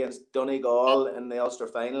game against Donegal in the Ulster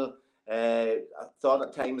final. I thought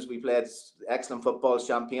at times we played excellent football,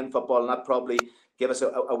 champagne football, and that probably gave us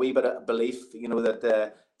a wee bit of belief,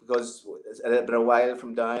 that because it had been a while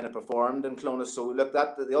from Down and performed in Clonus. So, look,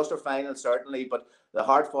 that the Ulster final certainly, but the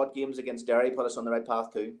hard-fought games against Derry put us on the right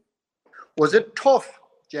path too. Was it tough?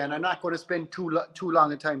 Jen, I'm not going to spend too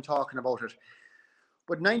long a time talking about it.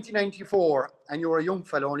 But 1994, and you were a young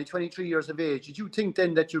fellow, only 23 years of age. Did you think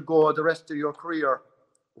then that you'd go the rest of your career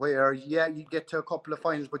where, you'd get to a couple of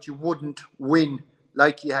finals, but you wouldn't win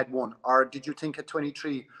like you had won? Or did you think at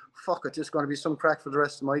 23, fuck it, this is going to be some crack for the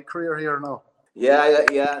rest of my career here now?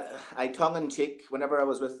 Yeah. I tongue-in-cheek, whenever I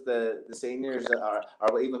was with the seniors,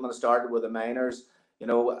 or even when I started with the minors,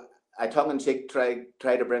 I tongue-in-cheek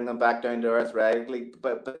try to bring them back down to earth regularly.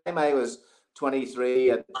 But by the time I was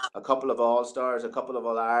 23, a couple of All-Stars, a couple of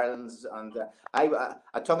All-Irelands, and I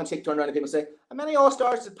tongue-in-cheek turned around to people and say, how many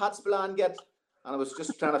All-Stars did Pat Spillane get? And I was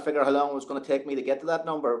just trying to figure out how long it was going to take me to get to that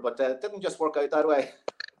number, but it didn't just work out that way.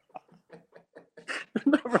 You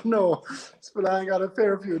never know. Spillane got a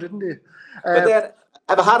fair few, didn't he? But then,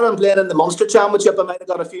 if I had him playing in the Munster Championship, I might have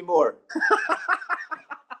got a few more.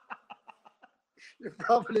 You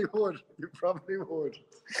probably would.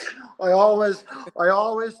 I always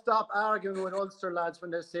stop arguing with Ulster lads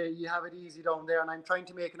when they say you have it easy down there, and I'm trying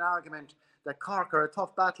to make an argument that Cork are a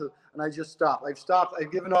tough battle, and I just stop. I've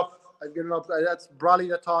given up. That's Brolly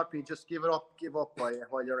that taught me, just give up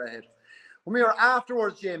while you're ahead. When we were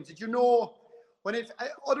afterwards, James, did you know when it's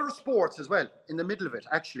other sports as well in the middle of it,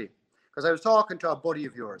 actually? Because I was talking to a buddy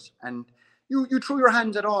of yours, and you threw your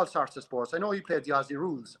hands at all sorts of sports. I know you played the Aussie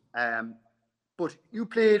rules. But you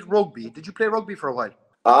played rugby. Did you play rugby for a while?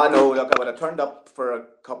 No, look, I would have turned up for a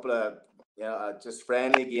couple of just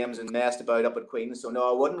friendly games and messed about up at Queen's. So no,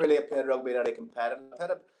 I wouldn't really have played rugby that competitive. I played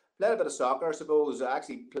a bit of soccer, I suppose. I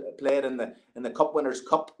actually played in the Cup Winners'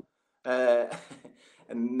 Cup in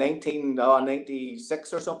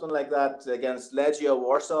 1996 or something like that against Legia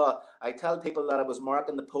Warsaw. I tell people that I was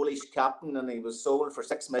marking the Polish captain, and he was sold for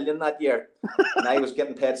 $6 million that year, and I was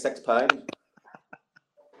getting paid £6.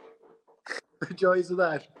 The joys of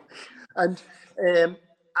that. And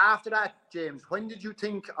after that, James, when did you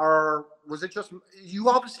think, or was it just you?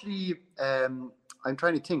 Obviously, I'm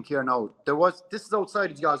trying to think here now. This is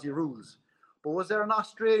outside of the Aussie rules, but was there an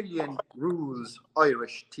Australian rules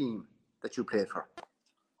Irish team that you played for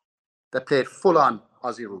that played full on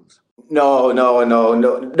Aussie rules? No.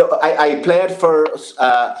 I played for.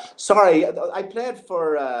 I played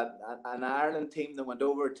for an Ireland team that went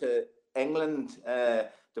over to England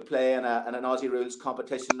to play in an Aussie rules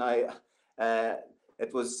competition. Now,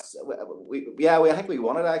 it was I think we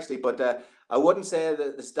won it actually, but I wouldn't say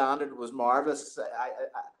that the standard was marvelous.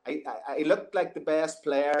 I looked like the best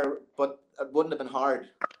player, but it wouldn't have been hard.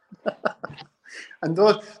 And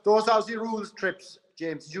those Aussie rules trips,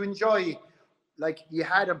 James, did you enjoy? Like, you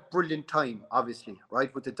had a brilliant time, obviously,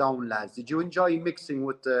 right, with the Down lads. Did you enjoy mixing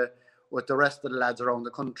with the rest of the lads around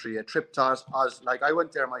the country? A trip to Oz, like I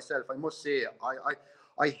went there myself. I must say,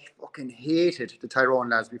 I fucking hated the Tyrone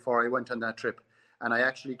lads before I went on that trip, and I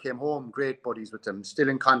actually came home great buddies with them, still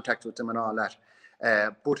in contact with them and all that.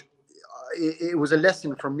 But it was a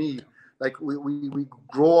lesson for me. Like, we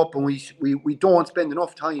grow up and we don't spend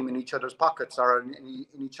enough time in each other's pockets or in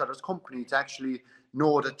each other's company to actually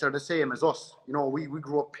know that they're the same as us. We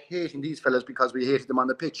grew up hating these fellas because we hated them on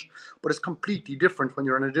the pitch, but it's completely different when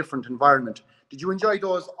you're in a different environment. Did you enjoy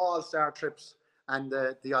those all-star trips and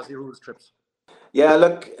the Aussie rules trips? Yeah,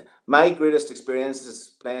 look, my greatest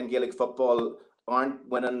experiences playing Gaelic football aren't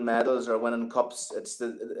winning medals or winning cups.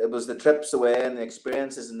 It was the trips away and the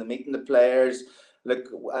experiences and the meeting the players. Look,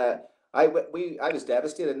 I was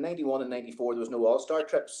devastated. In 91 and 94, there was no all-star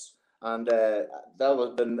trips. And that would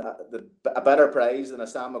have been a better prize than a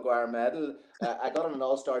Sam Maguire medal. I got on an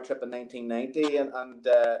all-star trip in 1990, and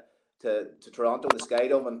to Toronto, the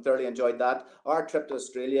Skydome, and thoroughly enjoyed that. Our trip to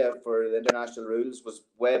Australia for the international rules was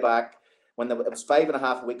way back when it was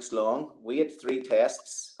 5.5 weeks long. We had 3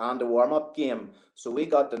 tests and a warm-up game, so we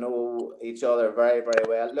got to know each other very, very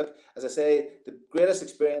well. Look, as I say, the greatest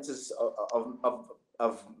experiences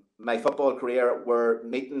of my football career were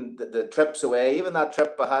meeting the trips away. Even that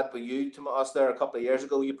trip I had with you to us there a couple of years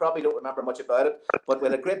ago, you probably don't remember much about it, but we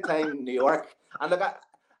had a great time in New York. And look,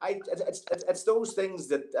 it's those things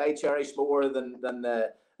that I cherish more than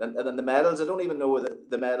the medals. I don't even know what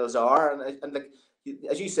the medals are. And like,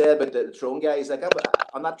 as you said about the Tyrone guys, like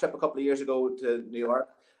on that trip a couple of years ago to New York,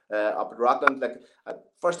 up at Rockland, like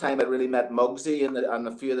first time I really met Muggsy and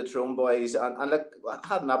a few of the Tyrone boys, and like I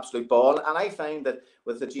had an absolute ball. And I find that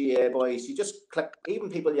with the GA boys, you just click. Even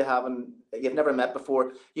people you've never met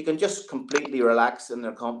before, you can just completely relax in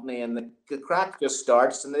their company, and the crack just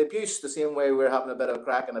starts. And the abuse, the same way we're having a bit of a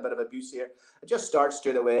crack and a bit of abuse here, it just starts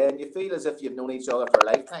straight away, and you feel as if you've known each other for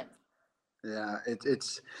a lifetime. Yeah,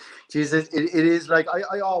 Jesus, it is like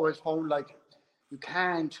I always found like you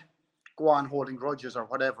can't go on holding grudges or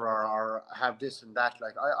whatever or have this and that.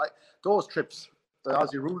 Like I those trips, the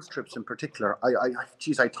Aussie rules trips in particular,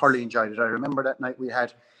 I thoroughly enjoyed it. I remember that night we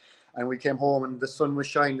had, and we came home and the sun was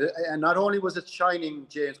shining, and not only was it shining,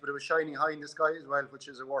 James, but it was shining high in the sky as well, which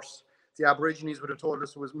is a worse. The Aborigines would have told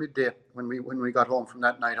us it was midday when we got home from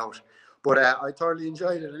that night out. But I thoroughly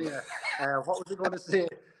enjoyed it anyway. What was I going to say?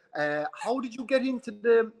 How did you get into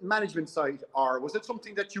the management side, or was it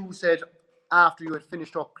something that you said after you had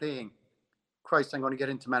finished up playing? Christ, I'm going to get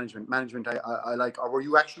into management. Management, I like. Or were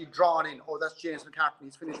you actually drawn in? Oh, that's James McCartney.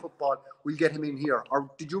 He's finished football. We'll get him in here. Or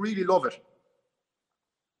did you really love it?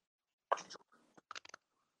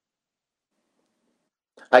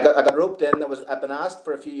 I got roped in. I've been asked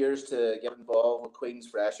for a few years to get involved with Queen's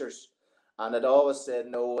Freshers, and I'd always said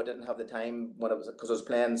no. I didn't have the time because I was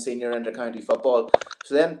playing senior inter-county football.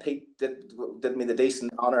 So then Pete did me the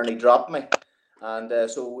decent honour and he dropped me, and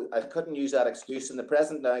so I couldn't use that excuse. And the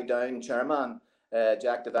present now down chairman,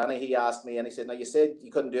 Jack Devaney, he asked me and he said, "Now you said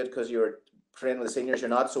you couldn't do it because you were training with the seniors. You're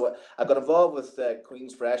not." So I got involved with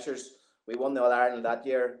Queen's Freshers. We won the All Ireland that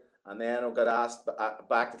year. And then I got asked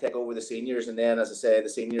back to take over the seniors. And then, as I say, the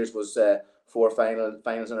seniors was 4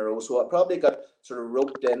 finals in a row. So I probably got sort of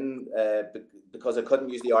roped in because I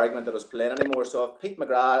couldn't use the argument that I was playing anymore. So I've Pete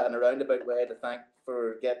McGrath in a roundabout way to thank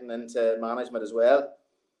for getting into management as well.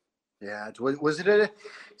 Yeah. Was it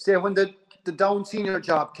say when the down senior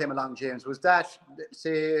job came along, James, was that,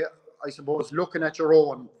 say, I suppose, looking at your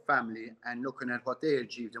own family and looking at what they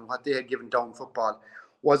achieved and what they had given down football,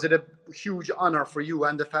 was it a huge honour for you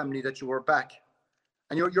and the family that you were back?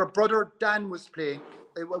 And your brother Dan was playing.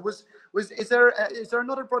 Is there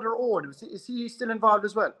another brother, Owen? Is he still involved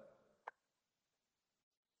as well?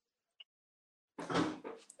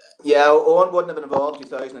 Yeah, Owen wouldn't have been involved in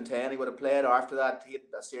 2010. He would have played after that. He had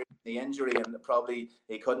a serious injury and probably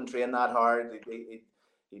he couldn't train that hard. He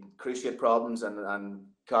had cruciate problems and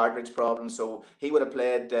cartilage problems. So he would have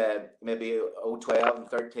played maybe 012 and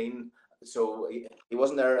 13. So he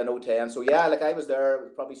wasn't there in 010. So yeah, like I was there. It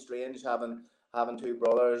was probably strange having 2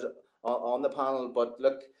 brothers on the panel. But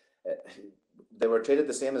look, they were treated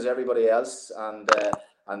the same as everybody else, and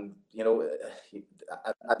you know,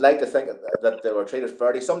 I'd like to think that they were treated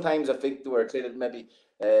fairly. Sometimes I think they were treated maybe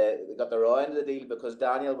they got the raw end of the deal because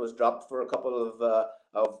Daniel was dropped for a couple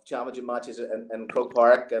of championship matches in Croke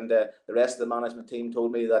Park, and the rest of the management team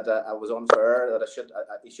told me that I was unfair, that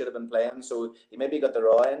he should have been playing. So he maybe got the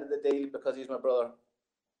raw end of the deal because he's my brother.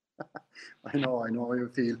 I know how you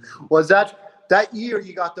feel. Was that year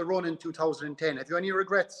you got the run in 2010? Have you any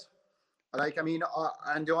regrets? Like, I mean,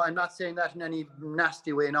 and I'm not saying that in any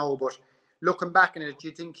nasty way now, but looking back on it, do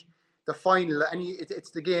you think the final,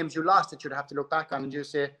 it's the games you lost that you'd have to look back on and you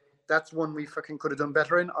say, that's one we fucking could have done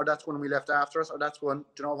better in, or that's one we left after us, or that's one,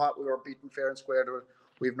 do you know what, we were beaten fair and square,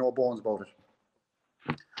 we have no bones about it.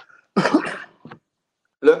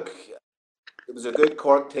 Look, it was a good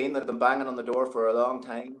Cork team that had been banging on the door for a long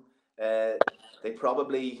time. They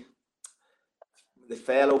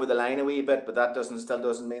fell over the line a wee bit, but that still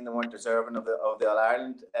doesn't mean they weren't deserving of the All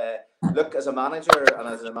Ireland. Look, as a manager and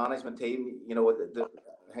as a management team, you know, I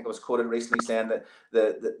think I was quoted recently saying that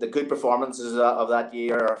the good performances of that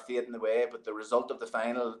year are fading away, but the result of the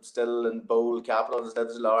final still in bold capitals instead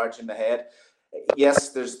is large in the head.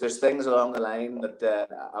 Yes, there's things along the line that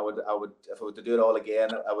I would if I were to do it all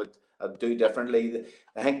again, I'd do differently.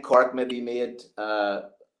 I think Cork maybe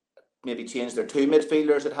changed their 2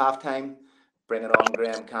 midfielders at halftime, bringing on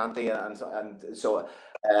Graham Canty and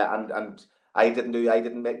we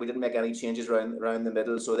didn't make any changes around the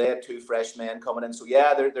middle. So they had 2 fresh men coming in. So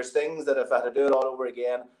yeah, there's things that if I had to do it all over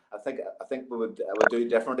again, I think I would do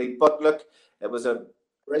differently. But look, it was a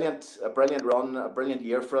brilliant run, a brilliant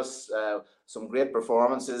year for us. Some great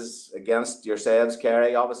performances against yourselves,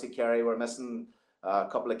 Kerry. Obviously, Kerry were missing a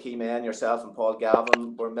couple of key men. Yourself and Paul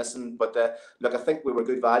Gavin were missing, but look, I think we were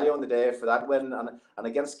good value on the day for that win, and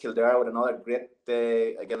against Kildare with another great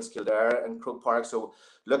day against Kildare in Croke Park. So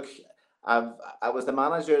look, I was the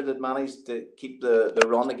manager that managed to keep the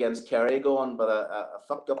run against Kerry going, but I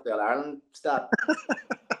fucked up the All-Ireland stat.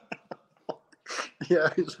 Yeah,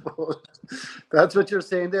 I suppose that's what you're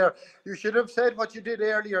saying there. You should have said what you did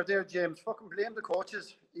earlier there, James. Fucking blame the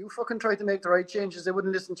coaches. You fucking tried to make the right changes. They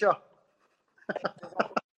wouldn't listen to you.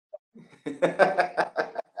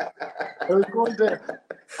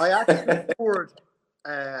 I actually toured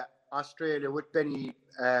Australia with Benny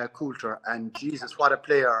Coulter, and Jesus, what a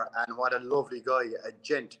player and what a lovely guy, a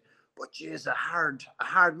gent. But geez, a hard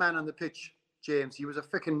man on the pitch, James. He was a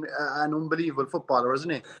freaking an unbelievable footballer,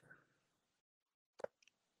 wasn't he?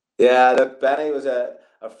 Yeah, look, Benny was a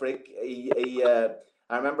freak. I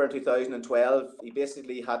remember in 2012, he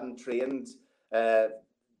basically hadn't trained.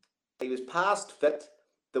 He was past fit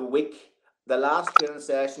the last training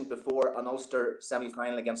session before an Ulster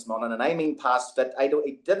semi-final against Monaghan, and I mean past fit.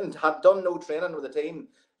 He didn't have done no training with the team.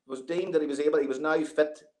 It was deemed that he was now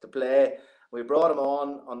fit to play. We brought him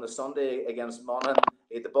on the Sunday against Monaghan.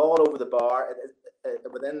 He had the ball over the bar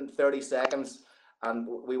within 30 seconds. And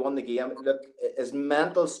we won the game. Look, his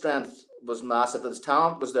mental strength was massive. His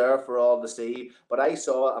talent was there for all to see. But I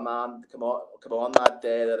saw a man come on that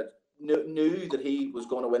day that knew that he was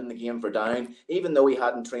going to win the game for Down, even though he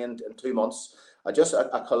hadn't trained in 2 months. A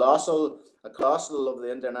colossal of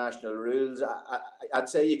the international rules. I'd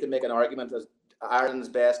say you could make an argument as Ireland's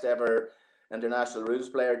best ever international rules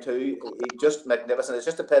player too. He just magnificent. It's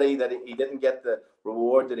just a pity that he didn't get the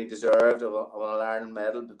reward that he deserved of an Ireland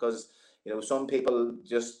medal, because some people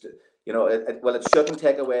just, it shouldn't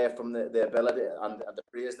take away from the ability and the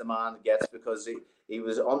praise the man gets, because he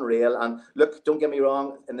was unreal. And look, don't get me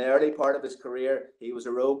wrong, in the early part of his career, he was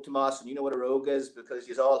a rogue, Tomas, and you know what a rogue is, because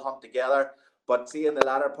you all hunt together. But see, in the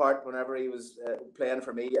latter part, whenever he was playing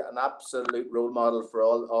for me, an absolute role model for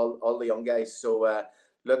all the young guys. So,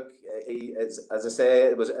 look, he is, as I say,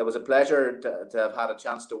 it was a pleasure to have had a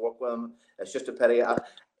chance to work with him. It's just a pity.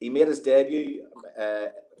 He made his debut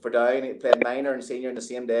for Down. He played minor and senior in the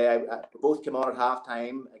same day. I both came on at half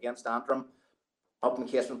time against Antrim up in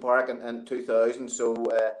Casement Park in 2000. So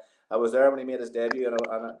I was there when he made his debut, and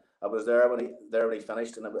I was there when he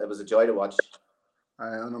finished, and it was a joy to watch.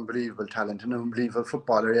 An unbelievable talent, an unbelievable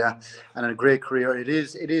footballer, yeah, and a great career. It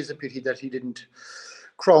is a pity that he didn't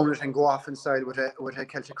crown it and go off inside with a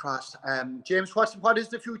Celtic Cross. James, what is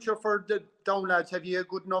the future for the Down lads? Have you a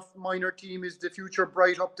good enough minor team? Is the future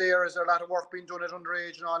bright up there? Is there a lot of work being done at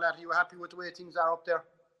underage and all that? Are you happy with the way things are up there?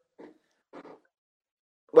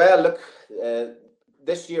 Well, look,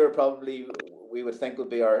 this year probably we would think would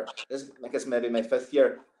be I guess maybe my 5th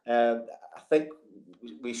year. I think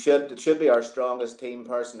it should be our strongest team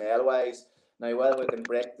personnel wise. Now, whether we can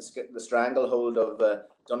break the stranglehold of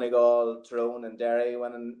Donegal, Tyrone and Derry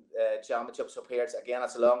winning championships up here,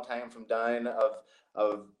 it's a long time from Down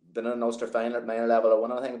of being in an Ulster final at minor level or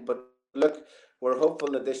one other thing. But look, we're hopeful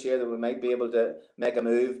that this year that we might be able to make a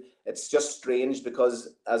move. It's just strange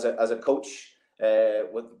because as a coach,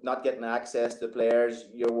 with not getting access to players,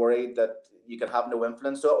 you're worried that you can have no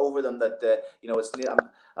influence over them. That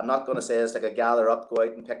I'm not going to say it's like a gather up, go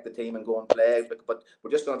out and pick the team and go and play, but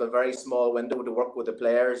we're just going to have a very small window to work with the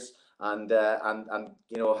players and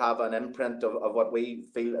have an imprint of what we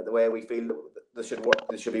feel, the way we feel they should work,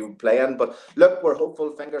 they should be playing. But look, we're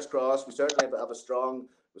hopeful. Fingers crossed. We certainly have a strong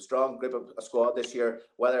group of a squad this year.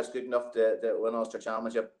 Whether it's good enough to win Ulster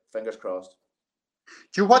Championship, fingers crossed.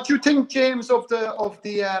 What do you think, James, of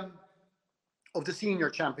the senior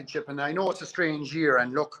championship? And I know it's a strange year,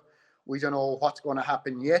 and look, we don't know what's going to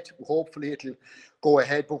happen yet. Hopefully it'll go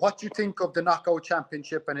ahead. But what do you think of the knockout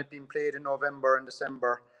championship and it being played in November and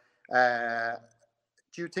December?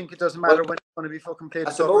 Do you think it doesn't matter when it's going to be fucking played?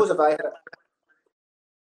 I suppose if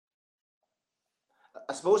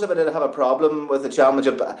I did have a problem with the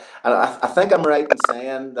championship, and I think I'm right in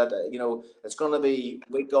saying that it's going to be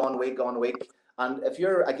week on week. And if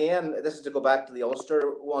you're, again, this is to go back to the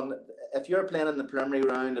Ulster one, if you're playing in the preliminary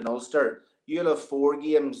round in Ulster, you'll have 4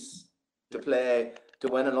 games to play to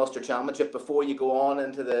win an Ulster Championship before you go on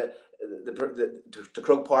into to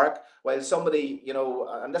Croke Park. While somebody,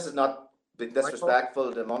 and this is not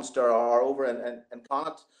disrespectful to Munster or over in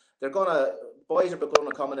Connacht, boys are going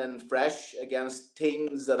to come in fresh against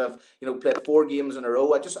teams that have, played 4 games in a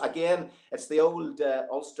row. Again, it's the old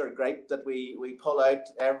Ulster gripe that we pull out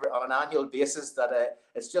on an annual basis, that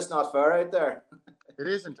it's just not fair out there. It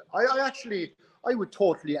isn't. I would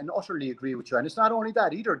totally and utterly agree with you. And it's not only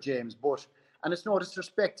that either, James, and it's no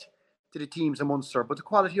disrespect to the teams in Munster, but the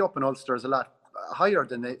quality up in Ulster is a lot higher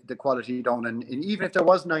than the quality down. And even if there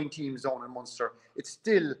was 9 teams down in Munster, it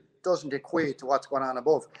still doesn't equate to what's going on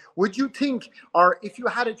above. Would you think, or if you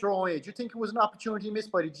had it your own way, do you think it was an opportunity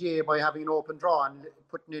missed by the GA by having an open draw and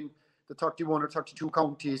putting in the 31 or 32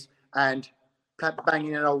 counties and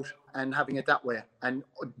banging it out and having it that way? And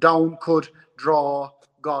Down could draw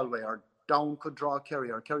Galway, or Down could draw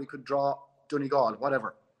Kerry, or Kerry could draw Donegal,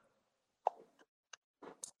 whatever.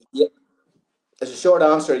 Yeah. As a short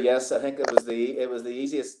answer, yes. I think it was the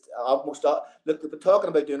easiest. Look, we've been talking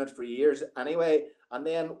about doing it for years anyway, and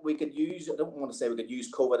then we could use. I don't want to say we could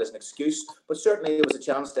use COVID as an excuse, but certainly it was a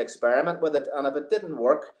chance to experiment with it. And if it didn't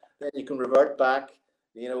work, then you can revert back,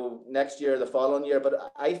 next year, the following year.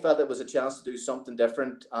 But I felt it was a chance to do something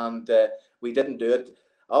different, and we didn't do it.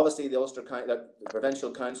 Obviously, the Ulster the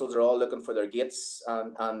provincial councils are all looking for their gates,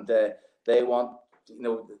 and they want.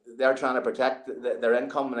 They're trying to protect their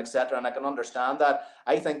income and etc. And I can understand that.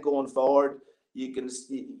 I think going forward, you can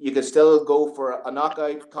still go for a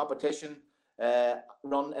knockout competition,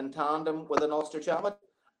 run in tandem with an Ulster Championship,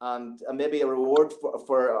 and maybe a reward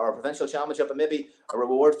for our provincial championship, and maybe a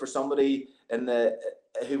reward for somebody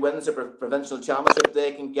who wins the provincial championship.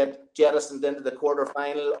 They can get jettisoned into the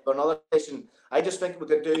quarter-final of another edition. I just think we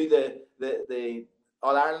could do the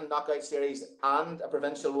All-Ireland knockout series and a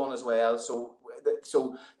provincial one as well.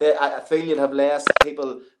 I feel you'd have less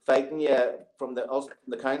people fighting you from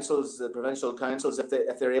the councils, the provincial councils,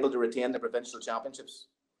 if they're able to retain the provincial championships.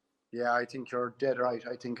 Yeah, I think you're dead right.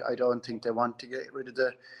 I don't think they want to get rid of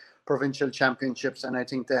the provincial championships, and I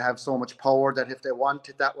think they have so much power that if they want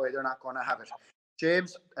it that way, they're not going to have it.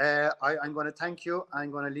 James, I'm going to thank you. I'm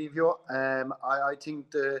going to leave you. I think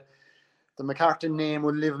the McCartan name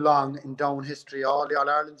will live long in Down history. All the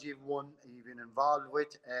All-Irelands you've won, you've been involved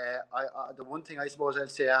with. The one thing I suppose I'll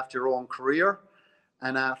say, after your own career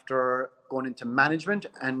and after going into management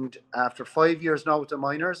and after 5 years now with the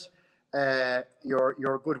minors,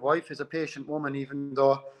 your good wife is a patient woman, even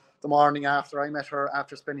though the morning after I met her,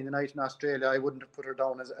 after spending the night in Australia, I wouldn't have put her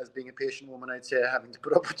down as being a patient woman. I'd say having to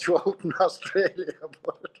put up with you out in Australia.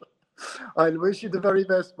 But I'll wish you the very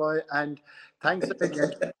best, boy, and thanks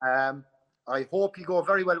again. I hope you go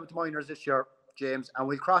very well with the minors this year, James, and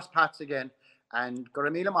we'll cross paths again. And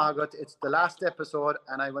Goramila Mahagat, it's the last episode,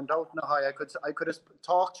 and I went out in a high. I could have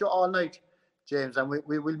talked to you all night, James, and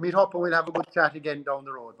we will meet up and we'll have a good chat again down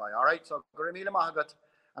the road, boy. All right, so Goramila Mahagat,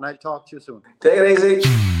 and I'll talk to you soon. Take it easy.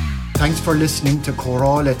 Thanks for listening to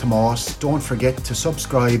Córa le Tomás. Don't forget to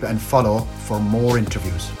subscribe and follow for more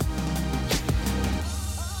interviews.